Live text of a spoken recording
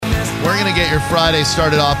We're going to get your Friday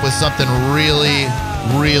started off with something really,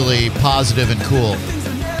 really positive and cool.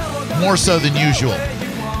 More so than usual.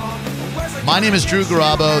 My name is Drew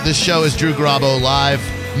Garabo. This show is Drew Garabo Live.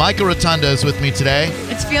 Micah Rotunda is with me today.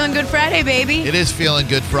 It's Feeling Good Friday, baby. It is Feeling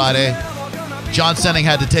Good Friday. John Senning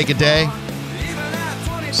had to take a day,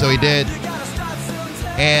 so he did.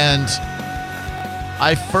 And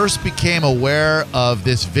I first became aware of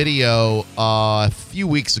this video a few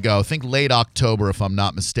weeks ago, I think late October, if I'm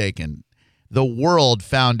not mistaken. The world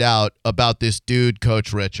found out about this dude,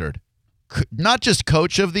 Coach Richard. Not just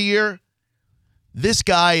Coach of the Year. This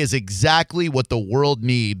guy is exactly what the world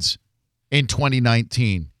needs in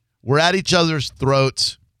 2019. We're at each other's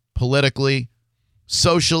throats politically,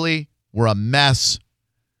 socially. We're a mess.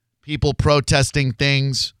 People protesting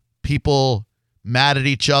things, people mad at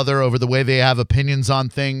each other over the way they have opinions on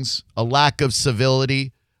things, a lack of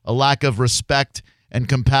civility, a lack of respect and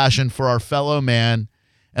compassion for our fellow man.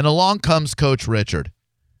 And along comes Coach Richard.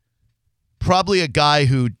 Probably a guy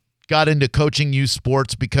who got into coaching youth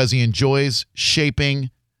sports because he enjoys shaping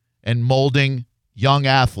and molding young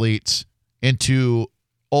athletes into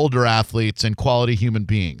older athletes and quality human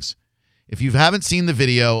beings. If you haven't seen the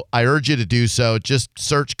video, I urge you to do so. Just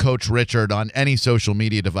search Coach Richard on any social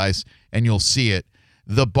media device and you'll see it.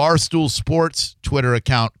 The Barstool Sports Twitter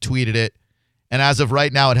account tweeted it, and as of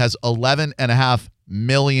right now, it has 11.5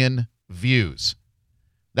 million views.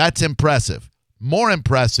 That's impressive. More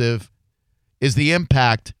impressive is the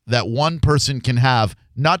impact that one person can have,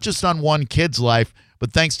 not just on one kid's life,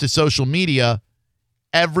 but thanks to social media,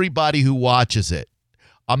 everybody who watches it.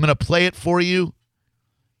 I'm going to play it for you.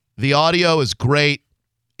 The audio is great.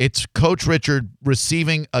 It's Coach Richard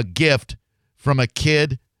receiving a gift from a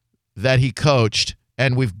kid that he coached,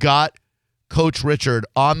 and we've got Coach Richard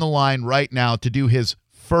on the line right now to do his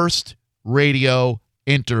first radio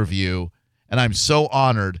interview, and I'm so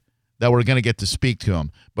honored that we're going to get to speak to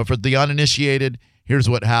him. But for the uninitiated, here's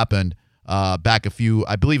what happened I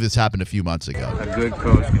believe this happened a few months ago. A good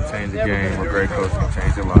coach can change the game. A great coach can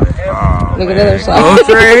change your life. Look at the other side.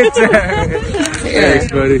 Thanks,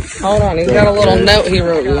 buddy. Hold on, he's got a little note he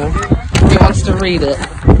wrote you. He wants to read it.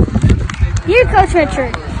 Dear Coach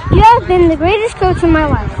Richard, you have been the greatest coach in my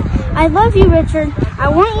life. I love you, Richard. I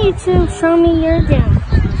want you to show me your game.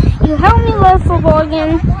 You helped me love football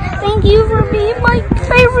again. Thank you for being my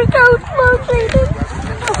favorite coach, Love Jacob.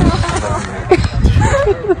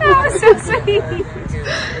 That was so sweet.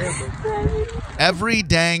 Every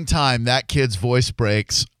dang time that kid's voice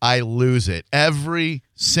breaks, I lose it. Every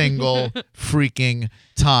single freaking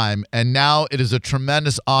time. And now it is a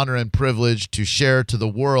tremendous honor and privilege to share to the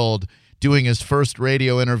world doing his first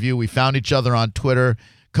radio interview. We found each other on Twitter.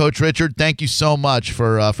 Coach Richard, thank you so much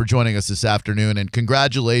for joining us this afternoon, and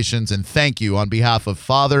congratulations and thank you on behalf of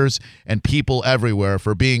fathers and people everywhere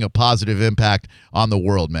for being a positive impact on the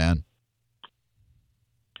world, man.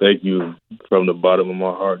 Thank you from the bottom of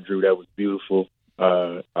my heart, Drew. That was beautiful.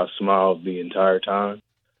 I smiled the entire time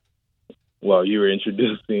while you were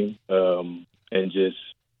introducing and just,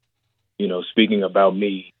 speaking about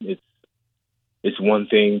me. It's one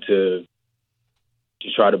thing to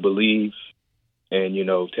try to believe and,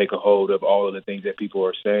 take a hold of all of the things that people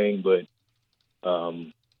are saying, but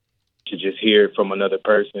to just hear it from another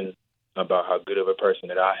person about how good of a person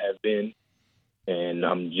that I have been, and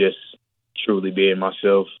I'm just truly being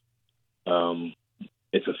myself.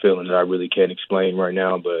 It's a feeling that I really can't explain right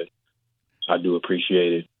now, but I do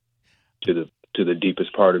appreciate it to the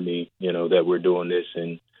deepest part of me, that we're doing this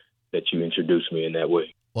and that you introduced me in that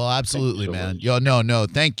way. Well, absolutely, so man. Much. No,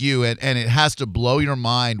 thank you. And it has to blow your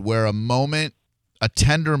mind where a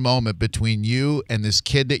tender moment between you and this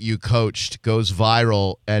kid that you coached goes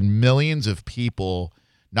viral, and millions of people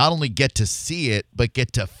not only get to see it, but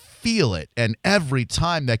get to feel it. And every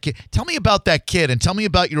time that kid, tell me about that kid and tell me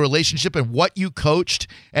about your relationship and what you coached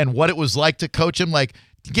and what it was like to coach him. Like,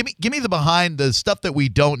 give me the behind the stuff that we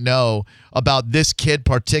don't know about this kid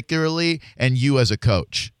particularly and you as a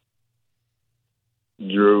coach.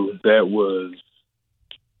 Drew, that was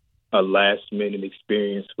a last-minute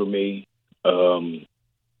experience for me.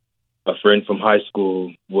 A friend from high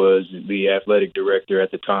school was the athletic director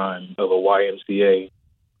at the time of a YMCA,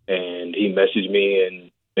 and he messaged me and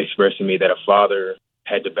expressed to me that a father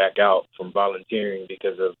had to back out from volunteering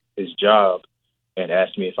because of his job and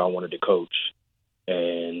asked me if I wanted to coach.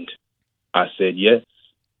 And I said yes.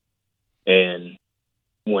 And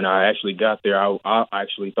when I actually got there, I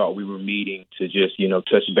actually thought we were meeting to just,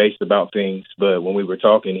 touch base about things. But when we were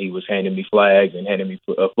talking, he was handing me flags and handing me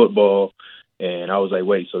a football. And I was like,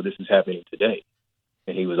 wait, so this is happening today?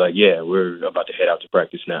 And he was like, yeah, we're about to head out to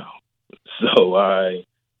practice now. So I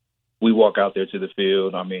we walk out there to the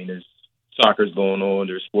field. I mean, there's soccer's going on,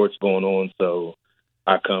 there's sports going on. So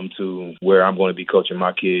I come to where I'm going to be coaching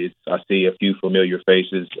my kids. I see a few familiar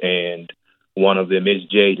faces, and one of them is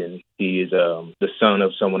Jaden. He is the son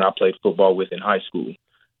of someone I played football with in high school.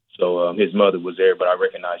 So his mother was there, but I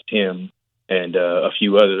recognized him and a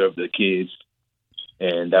few other of the kids.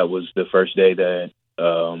 And that was the first day that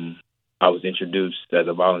I was introduced as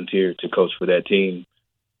a volunteer to coach for that team.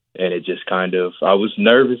 And it just kind of, I was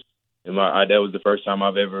nervous. And that was the first time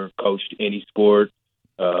I've ever coached any sport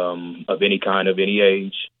of any kind, of any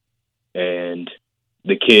age. And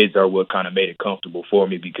the kids are what kind of made it comfortable for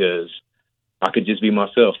me because I could just be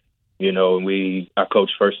myself, you know, and I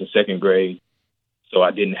coached first and second grade. So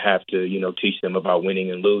I didn't have to, you know, teach them about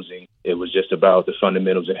winning and losing. It was just about the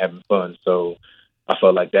fundamentals and having fun. So I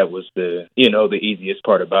felt like that was the easiest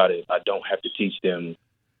part about it. I don't have to teach them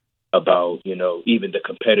about, you know, even the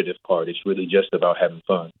competitive part. It's really just about having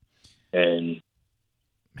fun. And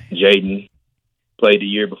Jaden played the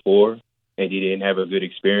year before, and he didn't have a good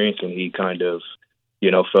experience, and he kind of,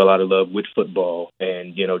 you know, fell out of love with football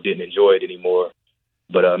and, you know, didn't enjoy it anymore.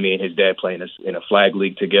 But me and his dad playing in a flag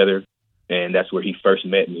league together, and that's where he first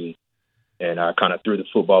met me. And I kind of threw the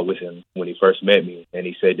football with him when he first met me, and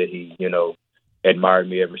he said that he, you know, admired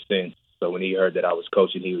me ever since. So when he heard that I was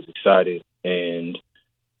coaching, he was excited, and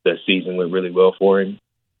the season went really well for him,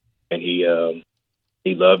 and he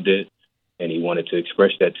loved it, and he wanted to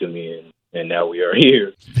express that to me, and now we are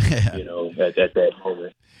here, you know, at that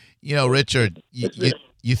moment. You know, Richard,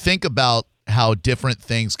 you think about how different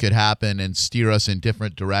things could happen and steer us in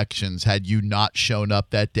different directions had you not shown up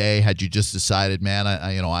that day, had you just decided, man,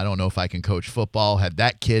 I don't know if I can coach football, had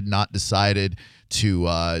that kid not decided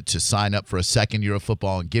to sign up for a second year of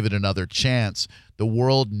football and give it another chance, the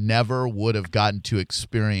world never would have gotten to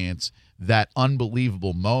experience that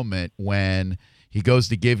unbelievable moment when he goes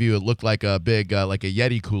to give you, it looked like a big, like a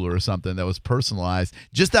Yeti cooler or something that was personalized.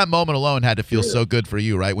 Just that moment alone had to feel so good for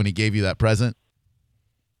you, right, when he gave you that present?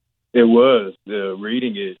 It was.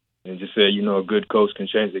 Reading it and just said, you know, a good coach can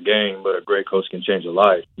change the game, but a great coach can change a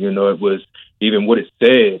life. You know, it was even what it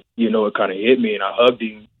said, you know, it kind of hit me, and I hugged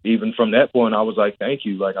him. Even from that point, I was like, thank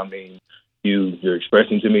you. Like, I mean, you're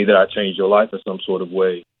expressing to me that I changed your life in some sort of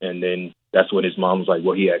way. And then that's when his mom was like,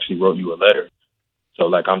 well, he actually wrote you a letter. So,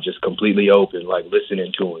 like, I'm just completely open, like,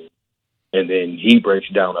 listening to him. And then he breaks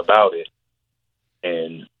down about it.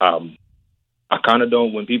 And I kind of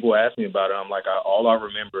don't, when people ask me about it, I'm like, all I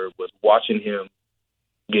remember was watching him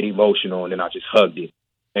get emotional, and then I just hugged him.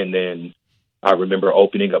 And then I remember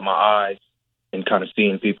opening up my eyes and kind of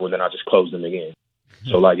seeing people, and then I just closed them again.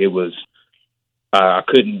 So, like, it was, I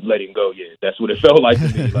couldn't let him go yet. That's what it felt like to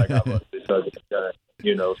me. Like, I love this other guy,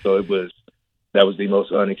 you know. So that was the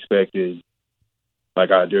most unexpected. Like,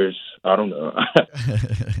 I don't know.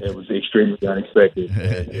 It was extremely unexpected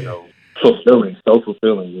and, you know, fulfilling, so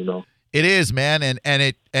fulfilling, you know. It is, man,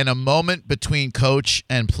 and a moment between coach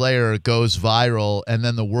and player goes viral, and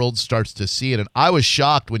then the world starts to see it. And I was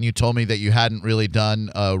shocked when you told me that you hadn't really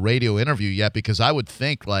done a radio interview yet, because I would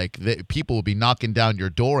think like that people would be knocking down your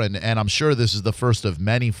door, and I'm sure this is the first of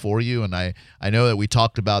many for you. And I know that we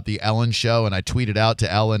talked about the Ellen show, and I tweeted out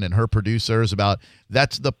to Ellen and her producers about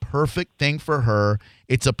that's the perfect thing for her.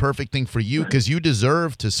 It's a perfect thing for you because you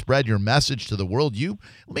deserve to spread your message to the world. Let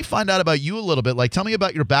me find out about you a little bit. Like, tell me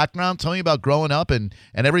about your background. Tell me about growing up and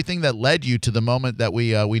everything that led you to the moment that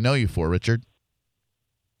we know you for, Richard.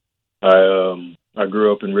 I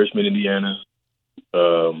grew up in Richmond, Indiana.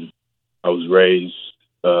 I was raised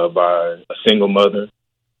by a single mother,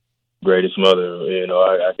 greatest mother, you know,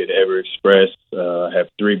 I could ever express. I have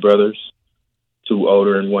 3 brothers, 2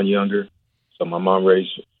 older and 1 younger. So my mom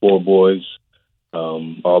raised 4 boys.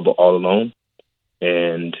 All alone,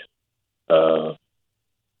 and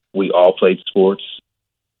we all played sports.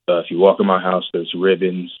 If you walk in my house, there's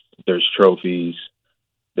ribbons, there's trophies.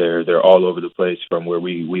 They're all over the place from where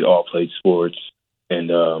we all played sports.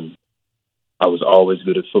 And I was always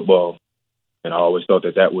good at football, and I always thought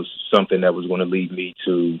that was something that was going to lead me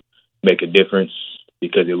to make a difference,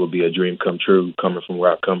 because it would be a dream come true coming from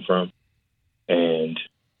where I come from. And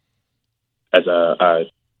as I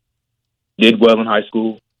did well in high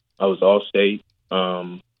school. I was all-state.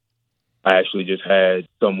 I actually just had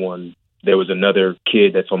there was another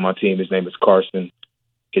kid that's on my team. His name is Carson.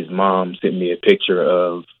 His mom sent me a picture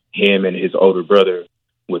of him and his older brother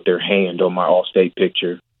with their hand on my all-state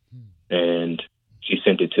picture. And she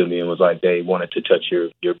sent it to me and was like, they wanted to touch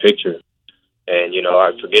your picture. And, you know,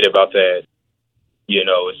 I forget about that, you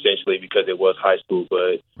know, essentially because it was high school.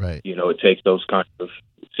 But, right. You know, it takes those kind of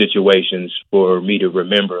situations for me to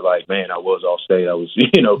remember, like, man, I was all-state. I was,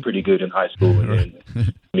 you know, pretty good in high school. And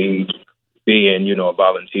then me being, a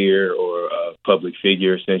volunteer or a public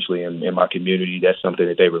figure essentially in my community, that's something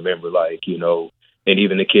that they remember, and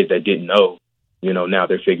even the kids that didn't know, now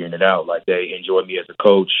they're figuring it out. Like, they enjoy me as a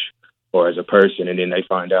coach or as a person, and then they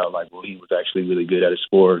find out, he was actually really good at a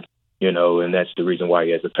sport, and that's the reason why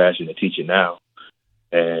he has a passion to teach it now.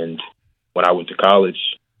 And when I went to college,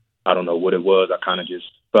 I don't know what it was. I kind of just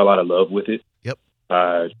fell out of love with it. Yep.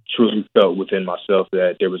 I truly felt within myself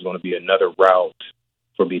that there was going to be another route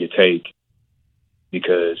for me to take,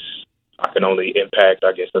 because I can only impact,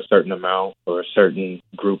 I guess, a certain amount or a certain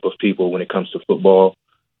group of people when it comes to football.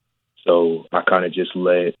 So I kind of just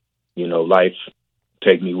let, life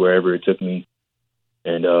take me wherever it took me.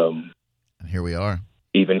 And here we are.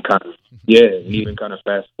 Even kind of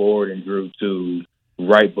fast forward and grew to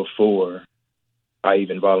right before I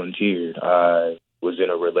even volunteered. I was in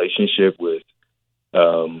a relationship with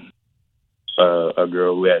a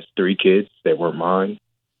girl who has 3 kids that weren't mine.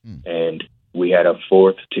 And we had a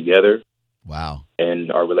 4th together. Wow.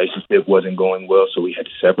 And our relationship wasn't going well, so we had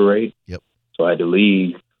to separate. Yep. So I had to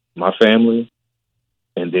leave my family.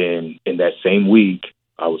 And then in that same week,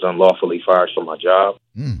 I was unlawfully fired from my job.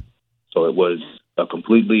 So it was a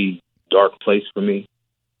completely dark place for me.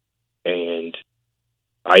 And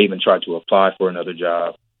I even tried to apply for another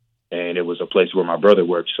job, and it was a place where my brother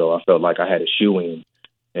worked. So I felt like I had a shoe-in,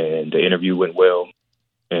 and the interview went well.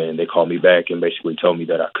 And they called me back and basically told me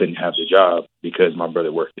that I couldn't have the job because my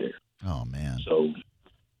brother worked there. Oh, man. So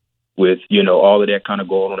with, all of that kind of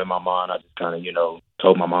going on in my mind, I just kind of,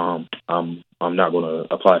 told my mom, I'm not going to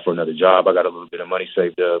apply for another job. I got a little bit of money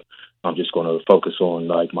saved up. I'm just going to focus on,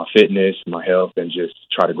 my fitness, my health, and just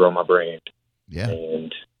try to grow my brand. Yeah.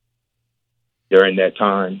 And during that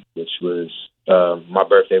time, which was my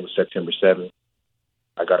birthday was September 7th,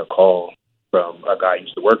 I got a call from a guy I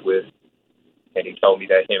used to work with. And he told me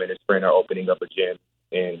that him and his friend are opening up a gym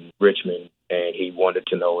in Richmond, and he wanted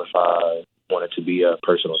to know if I wanted to be a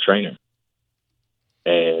personal trainer.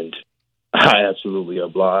 And I absolutely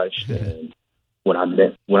obliged. And when I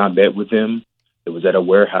met with him, it was at a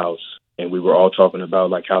warehouse, and we were all talking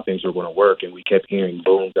about how things were going to work, and we kept hearing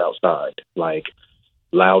booms outside,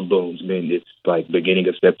 loud booms. And it's beginning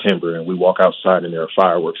of September, and we walk outside, and there are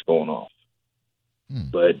fireworks going off.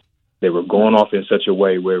 But they were going off in such a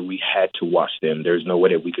way where we had to watch them. There's no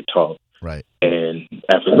way that we could talk. Right. And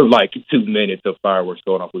after 2 minutes of fireworks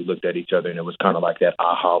going off, we looked at each other, and it was kind of like that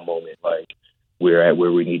aha moment, we're at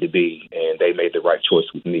where we need to be. And they made the right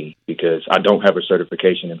choice with me, because I don't have a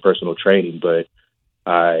certification in personal training, but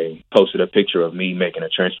I posted a picture of me making a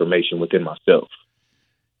transformation within myself.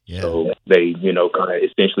 Yeah. So they, kind of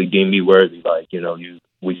essentially deemed me worthy.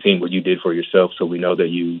 We've seen what you did for yourself, so we know that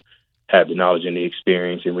you have the knowledge and the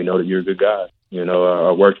experience, and we know that you're a good guy.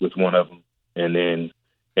 I worked with one of them, and then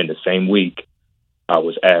in the same week, I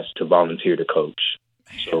was asked to volunteer to coach.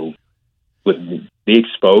 So with the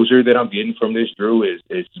exposure that I'm getting from this, Drew, is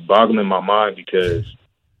boggling my mind, because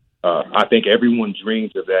I think everyone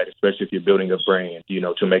dreams of that, especially if you're building a brand,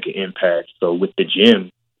 to make an impact. So with the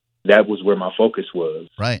gym, that was where my focus was.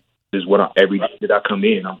 Right. This is what every day that I come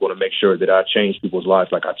in, I'm going to make sure that I change people's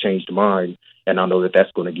lives like I changed mine. And I know that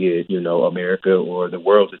that's going to get, America or the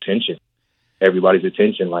world's attention, everybody's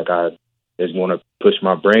attention. I just want to push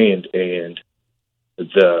my brand. And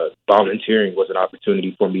the volunteering was an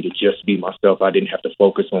opportunity for me to just be myself. I didn't have to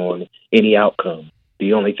focus on any outcome.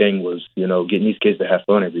 The only thing was, getting these kids to have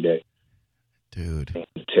fun every day. Dude. And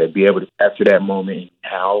to be able to capture that moment and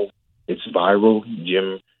how it's viral.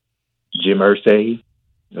 Jim Irsay,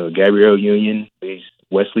 Gabrielle Union, these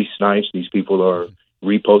Wesley Snipes, these people are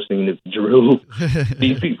reposting the Drew.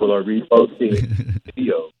 These people are reposting the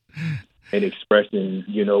video and expressing,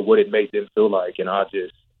 what it made them feel like. And I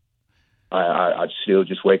still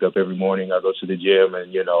just wake up every morning. I go to the gym,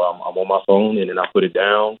 and I'm on my phone, and then I put it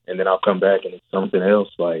down, and then I'll come back, and it's something else.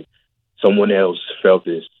 Someone else felt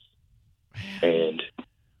this and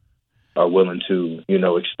are willing to,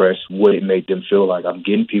 express what it made them feel like. I'm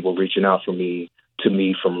getting people reaching out to me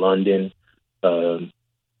from London, from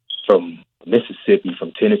Mississippi,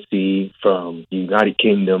 from Tennessee, from the United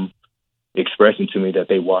Kingdom, expressing to me that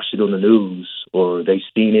they watched it on the news or they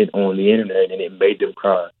seen it on the internet and it made them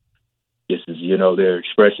cry. This is, they're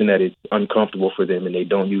expressing that it's uncomfortable for them and they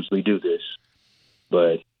don't usually do this,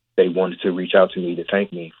 but they wanted to reach out to me to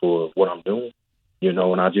thank me for what I'm doing, and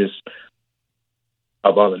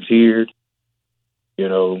I volunteered,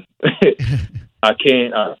 I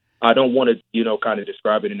don't want to, kind of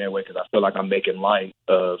describe it in that way because I feel like I'm making light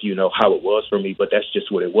of, how it was for me, but that's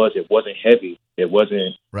just what it was. It wasn't heavy. It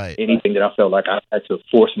wasn't anything that I felt like I had to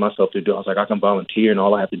force myself to do. I was like, I can volunteer and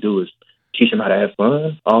all I have to do is teach them how to have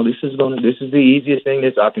fun. This is the easiest thing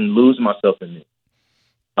that I can lose myself in this.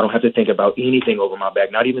 I don't have to think about anything over my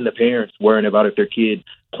back, not even the parents worrying about if their kid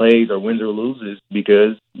plays or wins or loses,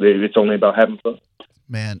 because it's only about having fun.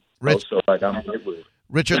 Man, I'm here with it.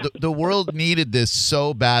 Richard, the world needed this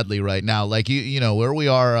so badly right now. Like, you know, where we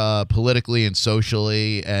are politically and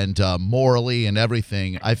socially and morally and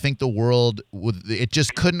everything, I think the world, it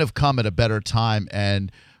just couldn't have come at a better time.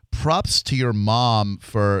 And props to your mom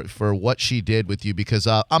for what she did with you, because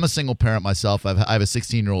I'm a single parent myself. I have a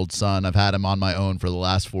 16-year-old son. I've had him on my own for the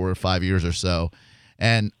last 4 or 5 years or so.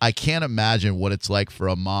 And I can't imagine what it's like for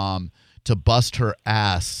a mom to bust her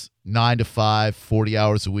ass 9 to 5, 40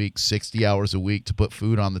 hours a week, 60 hours a week to put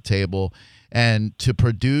food on the table, and to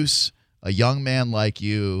produce a young man like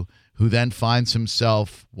you who then finds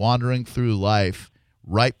himself wandering through life,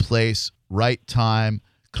 right place, right time,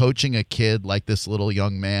 coaching a kid like this little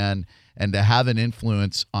young man, and to have an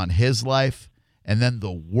influence on his life and then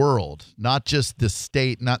the world, not just the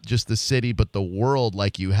state, not just the city, but the world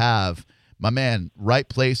like you have. My man, right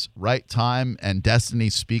place, right time, and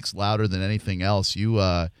destiny speaks louder than anything else.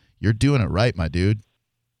 You're doing it right, my dude.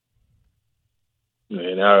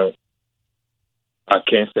 Man, I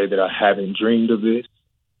can't say that I haven't dreamed of this.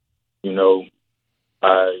 You know,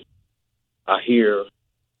 I hear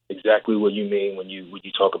exactly what you mean when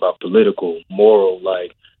you talk about political, moral,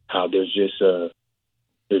 like how there's just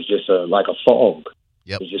like a fog.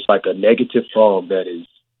 Yep. It's just like a negative fog that is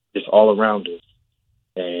just all around us.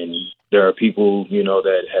 And there are people, you know,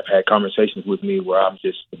 that have had conversations with me where I'm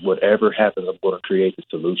just, whatever happens, I'm going to create the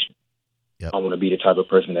solution. Yep. I want to be the type of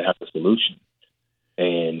person that has the solution.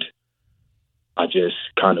 And I just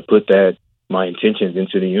kind of put my intentions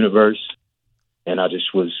into the universe, and I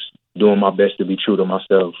just was doing my best to be true to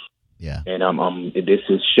myself. Yeah. And this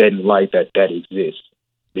is shedding light that exists,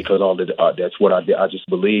 because that's what I did. I just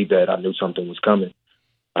believed that I knew something was coming.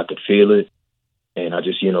 I could feel it. And I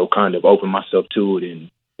just, you know, kind of opened myself to it,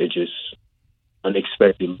 and it just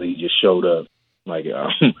unexpectedly just showed up. Like,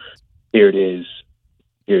 here it is.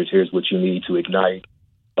 Here's what you need to ignite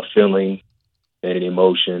a feeling and an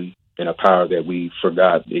emotion and a power that we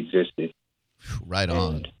forgot existed. Right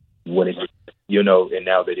on. And when it's, you know, and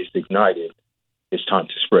now that it's ignited, it's time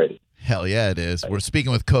to spread it. Hell yeah, it is. We're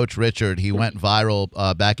speaking with Coach Richard. He went viral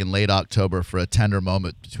back in late October for a tender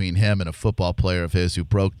moment between him and a football player of his who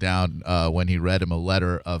broke down when he read him a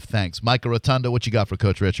letter of thanks. Micah Rotunda, what you got for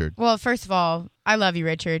Coach Richard? Well, first of all, I love you,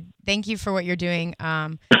 Richard. Thank you for what you're doing.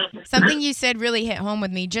 Something you said really hit home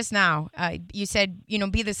with me just now. You said, you know,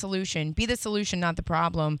 be the solution. Be the solution, not the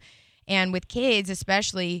problem. And with kids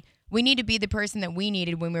especially, we need to be the person that we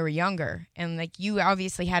needed when we were younger. And like, you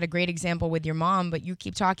obviously had a great example with your mom, but you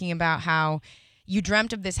keep talking about how you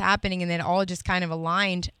dreamt of this happening and then all just kind of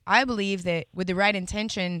aligned. I believe that with the right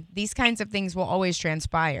intention, these kinds of things will always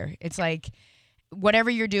transpire. It's like, whatever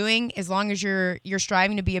you're doing, as long as you're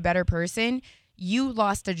striving to be a better person, you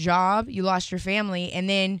lost a job, you lost your family, and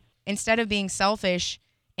then instead of being selfish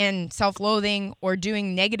and self-loathing or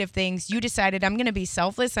doing negative things, you decided, I'm going to be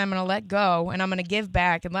selfless, I'm going to let go, and I'm going to give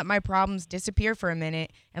back and let my problems disappear for a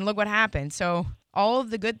minute, and look what happened. So all of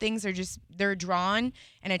the good things are just, they're drawn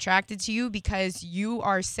and attracted to you because you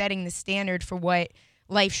are setting the standard for what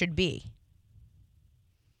life should be.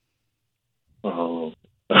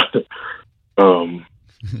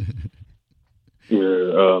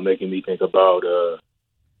 You're making me think about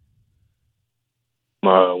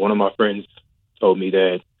one of my friends told me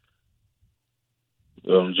that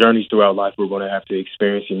journeys throughout life, we're going to have to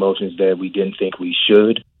experience emotions that we didn't think we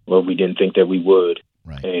should, or we didn't think that we would.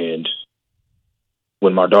 Right. And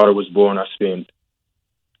when my daughter was born, I spent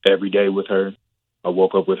every day with her. I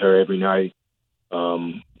woke up with her every night.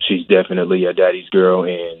 She's definitely a daddy's girl,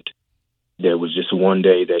 and there was just one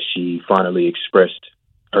day that she finally expressed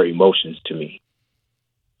her emotions to me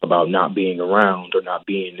about not being around or not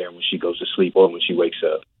being there when she goes to sleep or when she wakes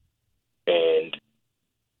up. And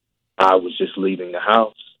I was just leaving the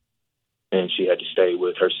house, and she had to stay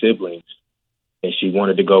with her siblings, and she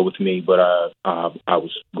wanted to go with me, but I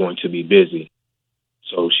was going to be busy.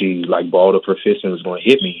 So she like balled up her fist and was going to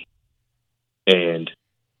hit me, and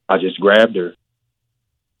I just grabbed her,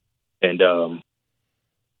 and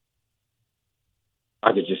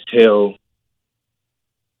I could just tell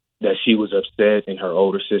that she was upset. And her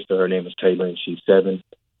older sister, her name is Taylor, and she's 7.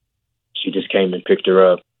 She just came and picked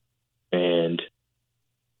her up, and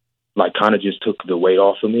like kind of just took the weight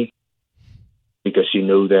off of me, because she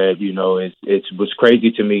knew that, you know, it was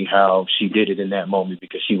crazy to me how she did it in that moment,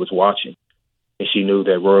 because she was watching and she knew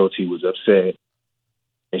that royalty was upset,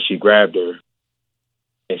 and she grabbed her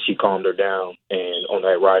and she calmed her down. And on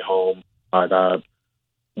that ride home, I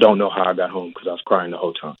don't know how I got home because I was crying the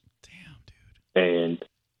whole time. Damn, dude. And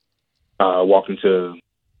I walked into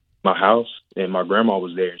my house, and my grandma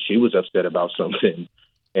was there, and she was upset about something.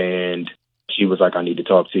 And she was like, I need to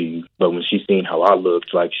talk to you. But when she seen how I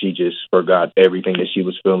looked, like, she just forgot everything that she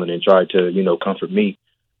was feeling and tried to, you know, comfort me.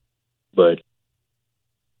 But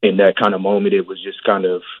in that kind of moment, it was just kind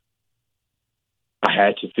of, I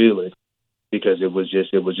had to feel it because it was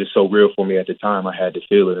just so real for me at the time. I had to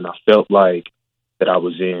feel it. And I felt like that I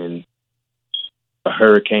was in a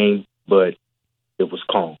hurricane, but it was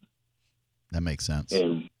calm. That makes sense.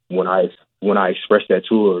 And when I expressed that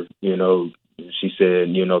to her, you know, she said,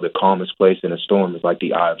 you know, the calmest place in a storm is like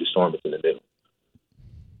the eye of the storm is in the middle.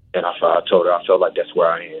 And I told her I felt like that's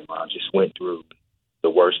where I am. I just went through the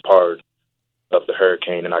worst part of the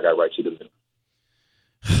hurricane, and I got right to the middle.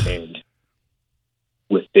 And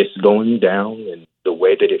with this going down and the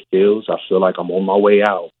way that it feels, I feel like I'm on my way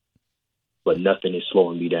out, but nothing is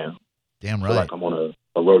slowing me down. Damn I right. feel like I'm on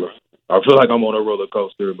a roller. I feel like I'm on a roller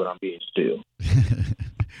coaster, but I'm being still.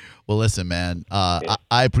 Well, listen, man, I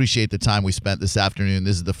appreciate the time we spent this afternoon.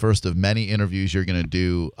 This is the first of many interviews you're going to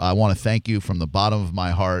do. I want to thank you from the bottom of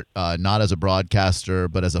my heart, not as a broadcaster,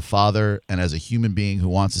 but as a father and as a human being who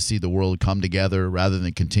wants to see the world come together rather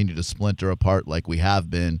than continue to splinter apart like we have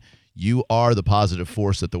been. You are the positive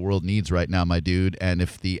force that the world needs right now, my dude. And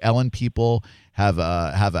if the Ellen people have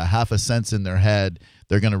a half a sense in their head,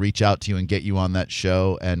 they're going to reach out to you and get you on that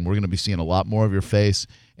show. And we're going to be seeing a lot more of your face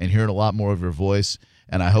and hearing a lot more of your voice.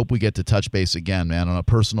 And I hope we get to touch base again, man. On a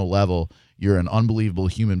personal level, you're an unbelievable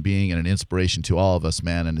human being and an inspiration to all of us,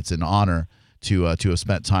 man. And it's an honor to have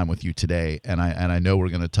spent time with you today. And I know we're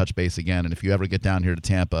going to touch base again. And if you ever get down here to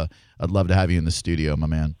Tampa, I'd love to have you in the studio, my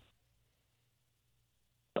man.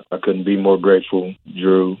 I couldn't be more grateful,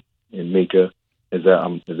 Drew and Mika. Is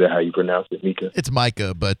that how you pronounce it, Mika? It's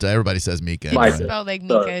Micah, but everybody says Mika. Micah. It's spelled like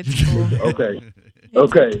Mika. It's cool. Okay. It's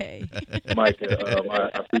Okay. Micah,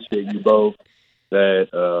 I appreciate you both.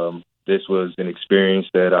 That this was an experience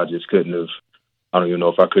that I just couldn't have. I don't even know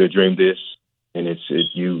if I could have dreamed this, and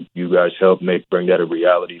you guys helped bring that a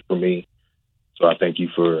reality for me. So I thank you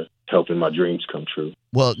for helping my dreams come true.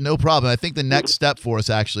 Well, no problem. I think the next step for us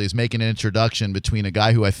actually is making an introduction between a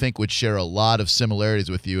guy who I think would share a lot of similarities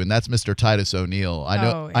with you, and that's Mr. Titus O'Neil.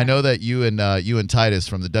 I know that you and Titus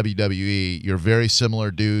from the WWE, you're very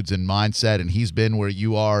similar dudes in mindset, and he's been where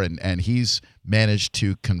you are, and he's managed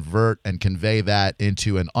to convert and convey that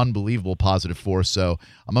into an unbelievable positive force. So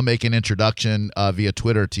I'm gonna make an introduction via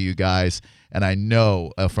Twitter to you guys. And I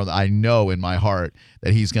know in my heart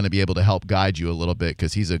that he's going to be able to help guide you a little bit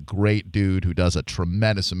because he's a great dude who does a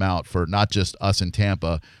tremendous amount for not just us in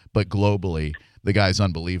Tampa, but globally. The guy's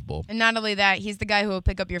unbelievable. And not only that, he's the guy who will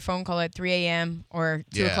pick up your phone call at 3 a.m. or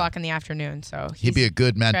 2 o'clock in the afternoon. So he'd be a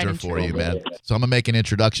good mentor for you, man. So I'm going to make an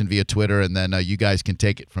introduction via Twitter, and then you guys can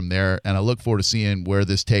take it from there. And I look forward to seeing where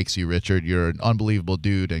this takes you, Richard. You're an unbelievable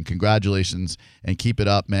dude, and congratulations, and keep it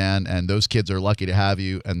up, man. And those kids are lucky to have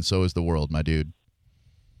you, and so is the world, my dude.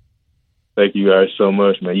 Thank you guys so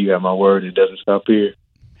much, man. You got my word. It doesn't stop here.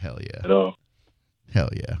 Hell yeah. At all. Hell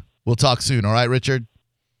yeah. We'll talk soon, all right, Richard?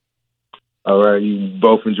 All right, you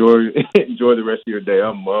both enjoy the rest of your day.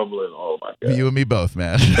 I'm mumbling. Oh my God. You and me both,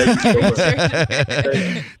 man. Thank you so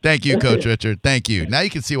much. Thank you, Coach Richard. Thank you. Now you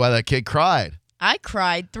can see why that kid cried. I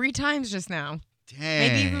cried 3 times just now. Dang.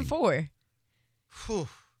 Maybe even 4. Whew.